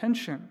are in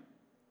tension.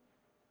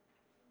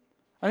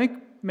 I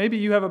think maybe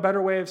you have a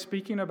better way of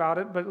speaking about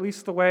it, but at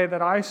least the way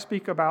that I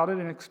speak about it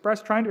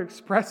and trying to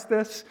express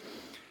this,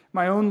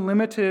 my own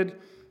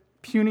limited,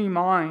 puny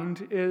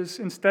mind, is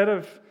instead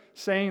of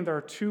saying there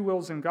are two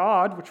wills in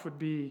God, which would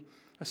be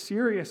a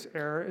serious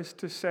error, is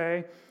to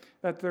say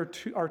that there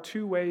are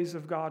two ways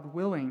of God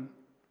willing.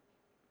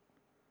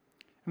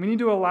 And we need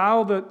to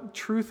allow the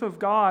truth of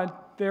God,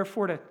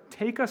 therefore, to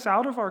take us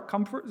out of our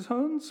comfort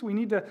zones. We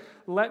need to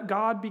let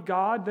God be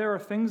God. There are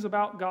things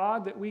about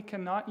God that we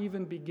cannot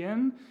even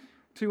begin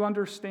to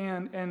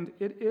understand, and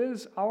it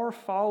is our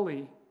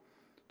folly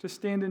to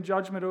stand in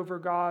judgment over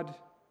God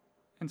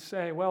and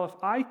say, well,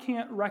 if I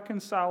can't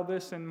reconcile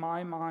this in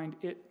my mind,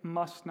 it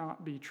must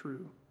not be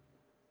true.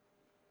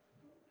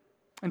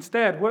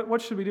 Instead,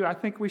 what should we do? I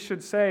think we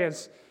should say,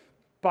 as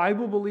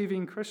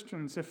Bible-believing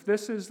Christians, if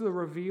this is the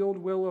revealed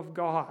will of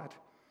God,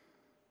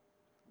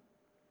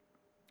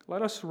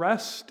 let us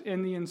rest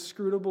in the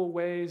inscrutable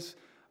ways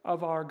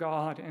of our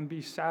God and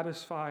be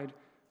satisfied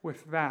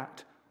with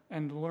that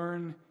and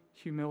learn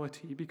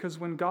humility. Because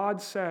when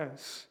God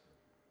says,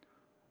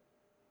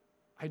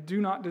 "I do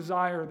not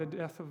desire the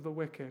death of the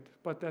wicked,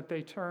 but that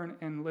they turn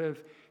and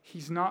live,"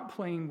 he's not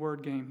playing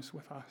word games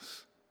with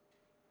us.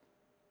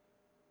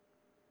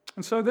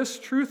 And so this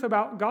truth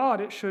about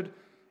God, it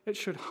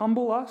should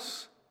humble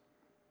us.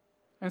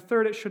 And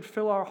third, it should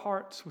fill our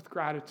hearts with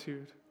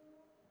gratitude.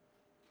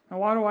 Now,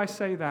 why do I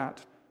say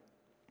that?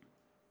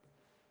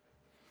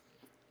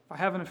 I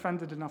haven't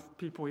offended enough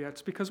people yet.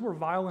 It's because we're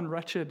vile and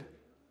wretched.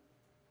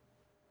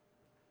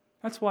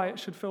 That's why it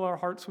should fill our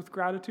hearts with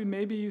gratitude.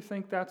 Maybe you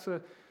think that's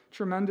a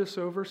tremendous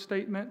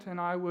overstatement, and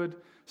I would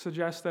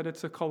suggest that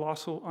it's a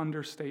colossal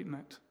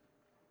understatement.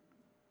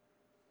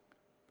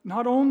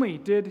 Not only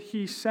did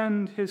he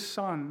send his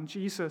son,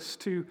 Jesus,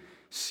 to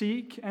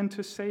seek and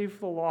to save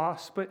the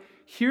lost, but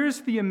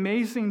here's the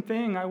amazing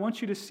thing I want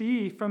you to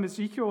see from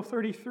Ezekiel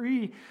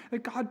 33,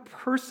 that God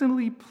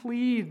personally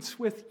pleads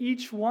with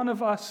each one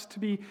of us to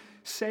be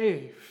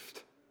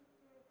saved.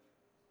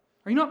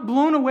 Are you not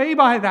blown away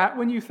by that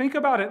when you think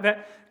about it?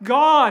 That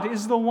God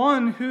is the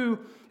one who,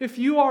 if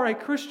you are a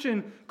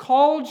Christian,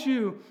 called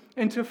you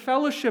into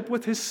fellowship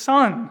with his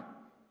Son.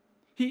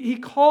 He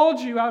called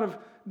you out of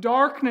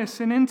darkness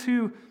and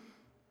into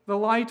the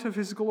light of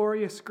his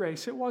glorious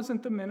grace. It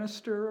wasn't the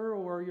minister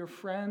or your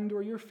friend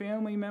or your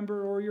family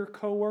member or your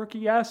coworker.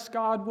 Yes,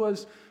 God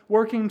was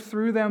working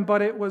through them,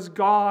 but it was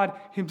God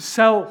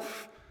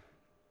himself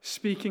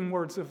speaking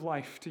words of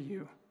life to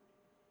you.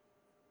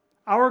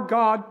 Our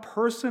God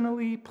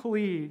personally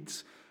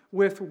pleads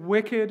with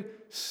wicked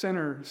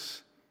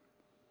sinners,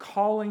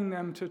 calling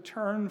them to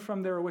turn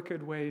from their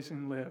wicked ways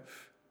and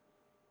live.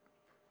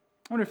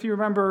 I wonder if you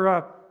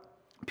remember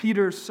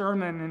Peter's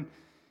sermon in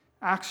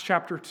Acts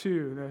chapter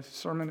 2,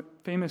 the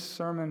famous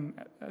sermon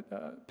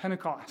at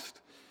Pentecost.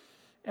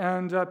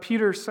 And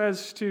Peter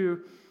says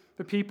to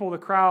the people, the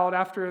crowd,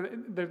 after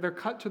they're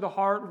cut to the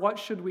heart, what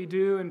should we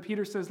do? And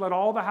Peter says, let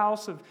all the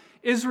house of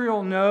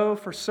Israel know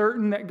for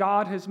certain that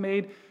God has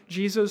made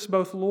Jesus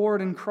both Lord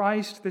and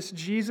Christ, this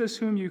Jesus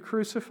whom you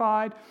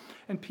crucified.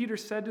 And Peter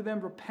said to them,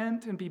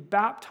 repent and be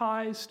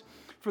baptized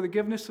for the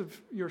forgiveness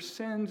of your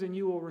sins, and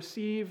you will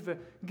receive the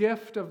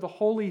gift of the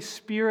Holy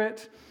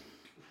Spirit.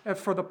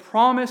 For the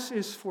promise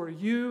is for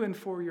you and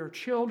for your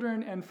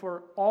children and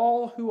for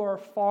all who are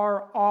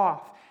far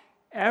off,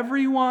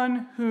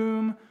 everyone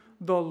whom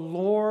the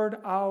Lord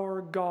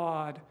our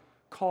God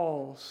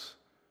calls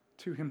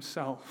to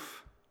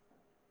himself.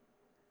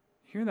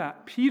 Hear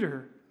that?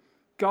 Peter,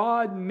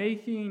 God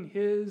making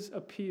his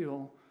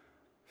appeal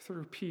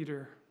through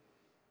Peter.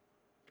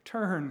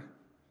 Turn,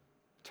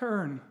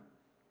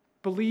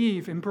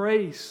 believe,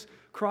 embrace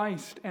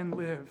Christ and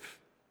live.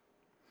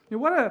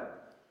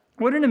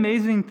 What an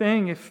amazing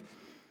thing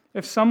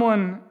if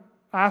someone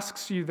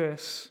asks you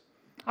this.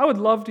 I would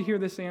love to hear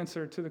this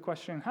answer to the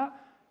question,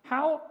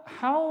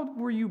 how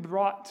were you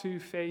brought to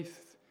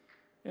faith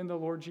in the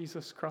Lord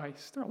Jesus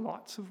Christ? There are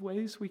lots of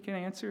ways we can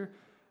answer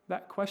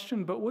that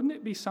question, but wouldn't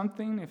it be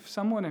something if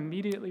someone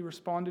immediately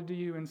responded to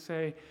you and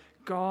say,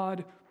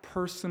 God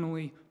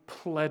personally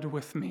pled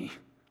with me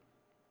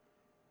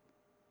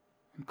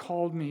and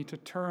called me to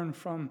turn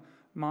from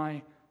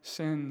my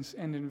sins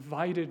and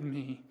invited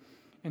me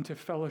into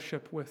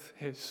fellowship with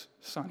his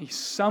Son. He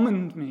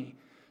summoned me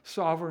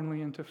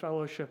sovereignly into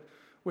fellowship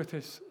with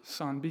his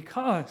Son,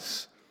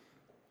 because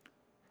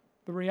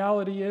the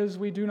reality is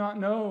we do not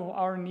know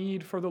our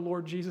need for the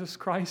Lord Jesus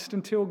Christ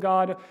until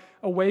God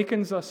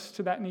awakens us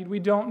to that need. We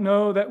don't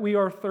know that we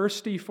are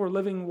thirsty for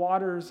living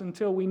waters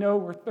until we know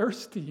we're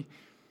thirsty.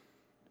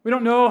 We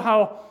don't know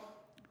how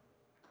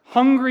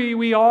hungry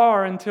we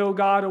are until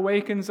God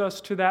awakens us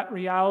to that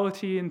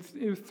reality, and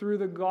through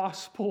the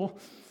gospel,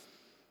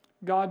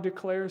 God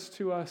declares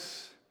to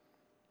us,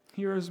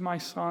 here is my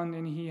Son,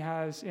 and he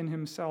has in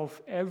himself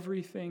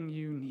everything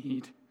you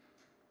need.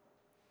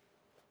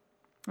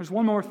 There's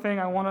one more thing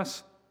I want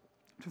us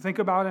to think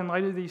about in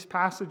light of these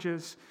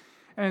passages,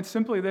 and it's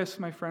simply this,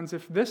 my friends.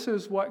 If this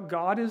is what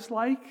God is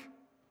like,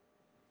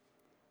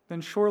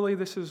 then surely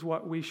this is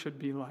what we should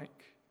be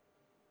like.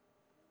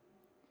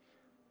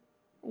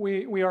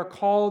 We are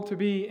called to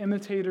be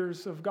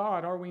imitators of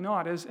God, are we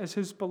not, as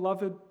his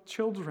beloved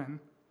children?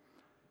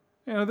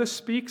 This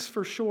speaks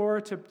for sure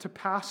to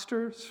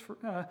pastors,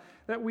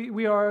 that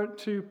we are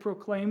to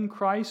proclaim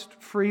Christ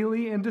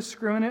freely,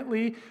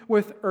 indiscriminately,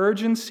 with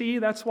urgency.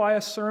 That's why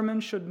a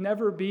sermon should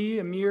never be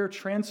a mere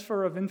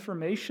transfer of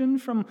information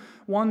from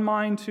one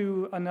mind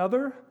to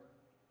another.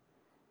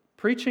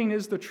 Preaching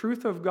is the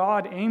truth of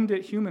God aimed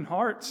at human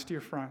hearts,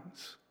 dear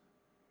friends.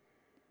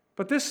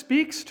 But this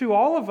speaks to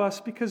all of us,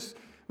 because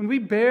when we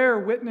bear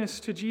witness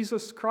to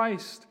Jesus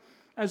Christ,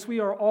 as we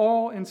are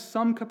all in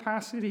some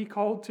capacity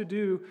called to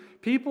do,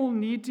 people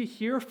need to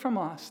hear from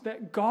us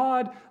that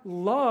God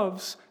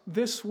loves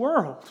this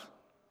world.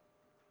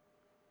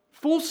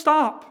 Full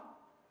stop.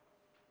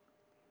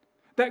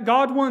 That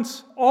God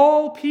wants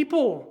all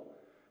people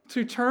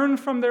to turn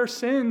from their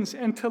sins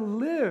and to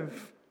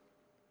live.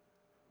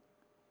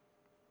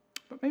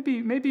 But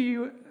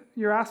maybe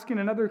you're asking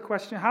another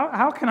question.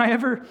 How can I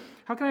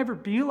ever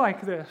be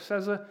like this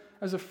as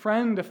a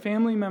friend, a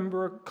family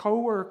member, a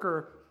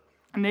coworker,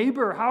 a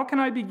neighbor? How can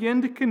I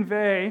begin to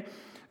convey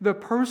the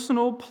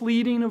personal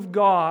pleading of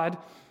God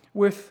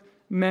with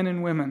men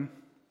and women?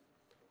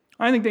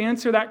 I think to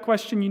answer that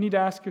question, you need to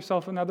ask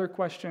yourself another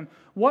question.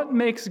 What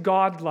makes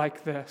God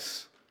like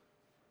this?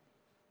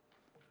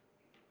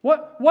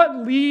 What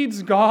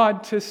leads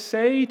God to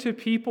say to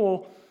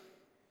people,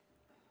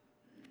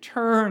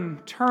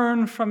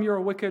 turn from your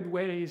wicked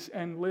ways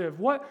and live?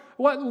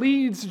 What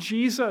leads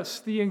Jesus,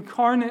 the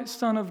incarnate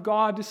Son of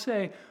God, to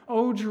say,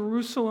 "Oh,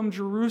 Jerusalem,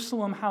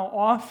 Jerusalem, how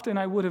often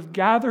I would have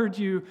gathered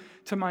you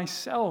to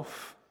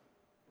myself"?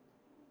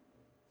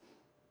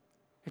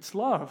 It's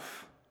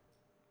love.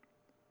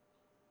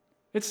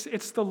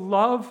 It's the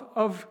love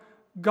of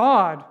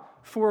God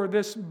for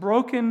this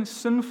broken,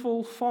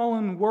 sinful,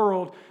 fallen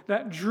world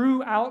that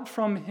drew out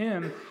from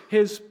him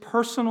his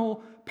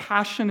personal,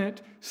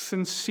 passionate,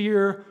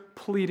 sincere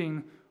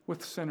pleading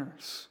with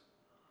sinners.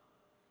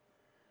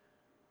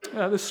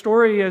 The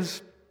story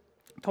is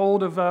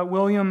told of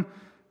William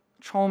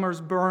Chalmers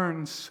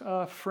Burns,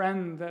 a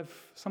friend of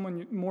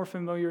someone more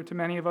familiar to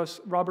many of us,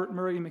 Robert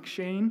Murray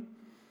M'Cheyne.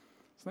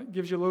 So that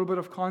gives you a little bit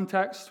of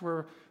context.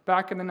 We're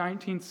back in the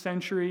 19th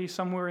century,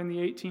 somewhere in the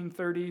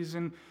 1830s,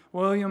 and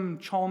William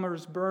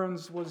Chalmers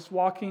Burns was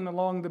walking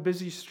along the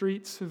busy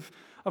streets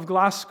of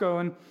Glasgow,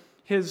 and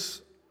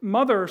his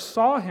mother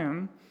saw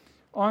him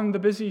on the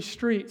busy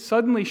street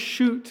suddenly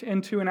shoot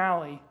into an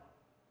alley.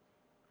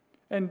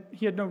 And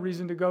he had no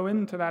reason to go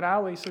into that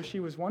alley, so she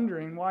was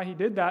wondering why he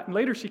did that. And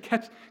later she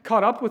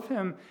caught up with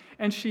him,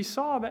 and she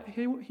saw that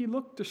he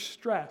looked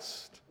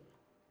distressed.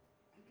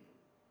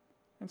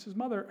 And so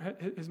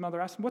his mother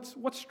asked him,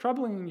 "What's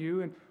troubling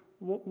you? And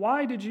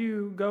why did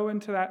you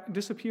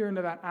disappear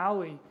into that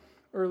alley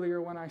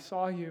earlier when I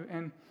saw you?"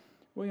 And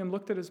William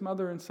looked at his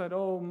mother and said,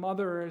 "Oh,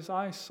 mother, as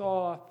I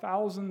saw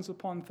thousands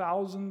upon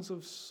thousands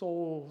of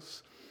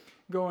souls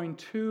going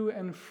to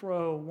and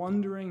fro,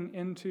 wandering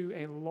into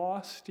a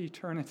lost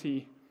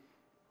eternity,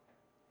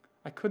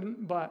 I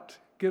couldn't but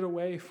get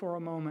away for a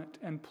moment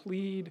and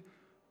plead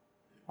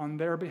on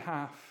their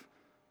behalf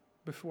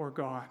before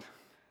God."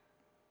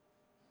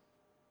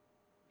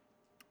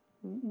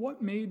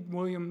 What made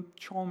William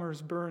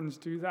Chalmers Burns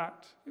do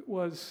that? It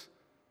was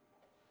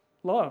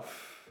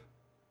love.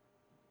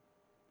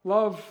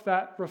 Love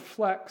that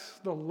reflects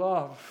the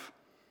love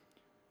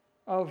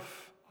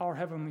of our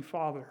Heavenly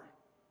Father.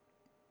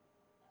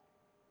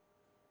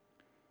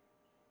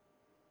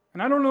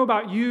 And I don't know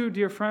about you,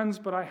 dear friends,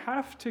 but I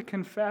have to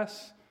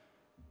confess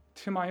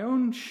to my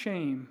own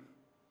shame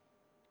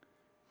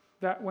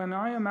that when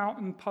I am out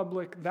in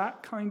public,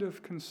 that kind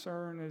of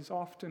concern is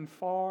often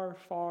far,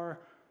 far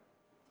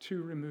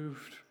too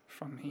removed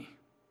from me.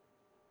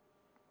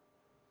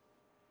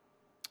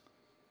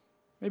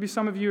 Maybe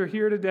some of you are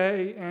here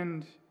today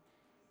and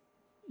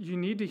you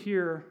need to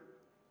hear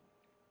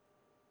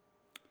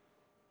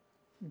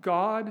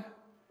God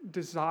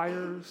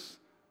desires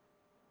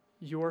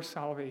your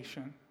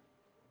salvation.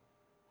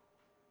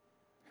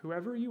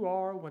 Whoever you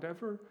are,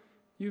 whatever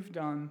you've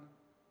done,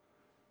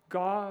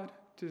 God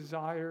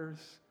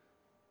desires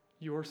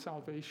your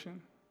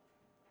salvation.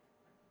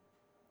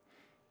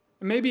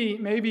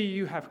 Maybe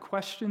you have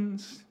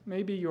questions.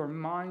 Maybe your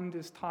mind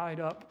is tied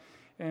up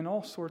in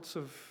all sorts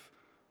of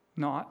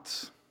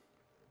knots.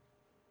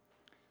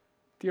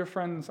 Dear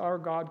friends, our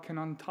God can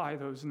untie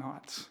those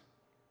knots.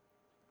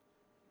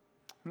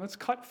 And let's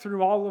cut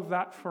through all of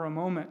that for a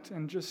moment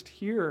and just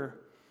hear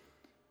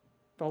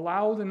the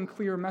loud and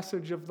clear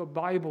message of the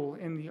Bible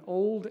in the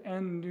Old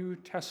and New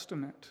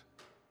Testament.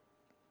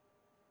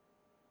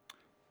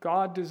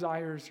 God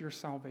desires your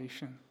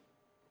salvation.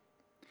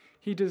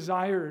 He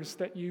desires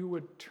that you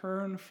would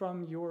turn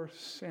from your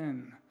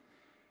sin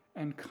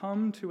and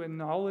come to a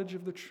knowledge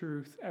of the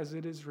truth as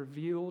it is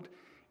revealed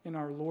in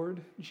our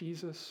Lord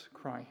Jesus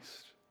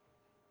Christ.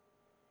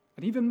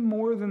 And even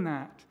more than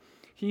that,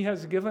 He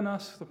has given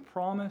us the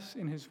promise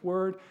in His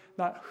Word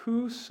that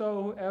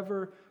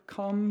whosoever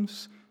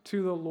comes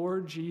to the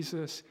Lord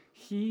Jesus,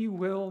 He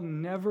will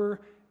never,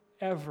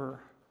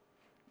 ever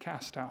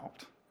cast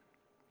out.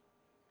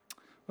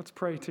 Let's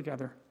pray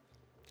together.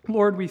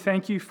 Lord, we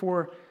thank you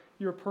for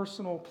your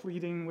personal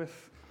pleading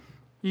with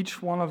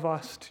each one of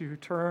us to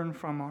turn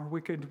from our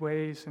wicked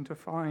ways and to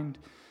find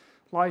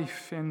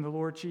life in the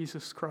Lord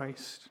Jesus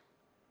Christ.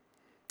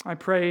 I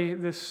pray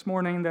this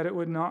morning that it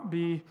would not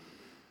be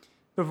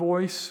the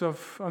voice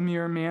of a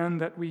mere man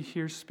that we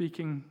hear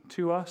speaking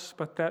to us,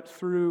 but that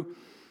through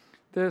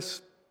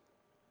this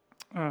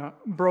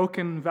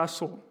broken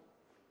vessel,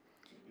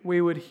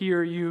 we would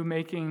hear you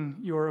making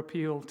your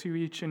appeal to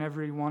each and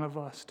every one of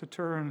us to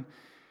turn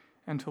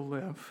and to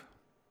live.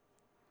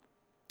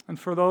 And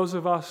for those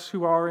of us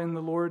who are in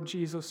the Lord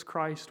Jesus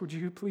Christ, would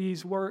you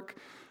please work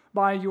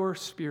by your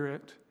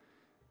Spirit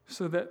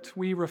so that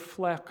we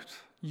reflect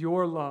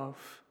your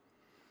love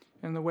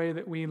in the way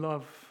that we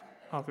love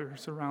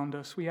others around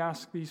us. We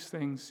ask these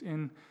things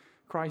in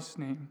Christ's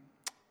name.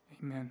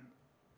 Amen.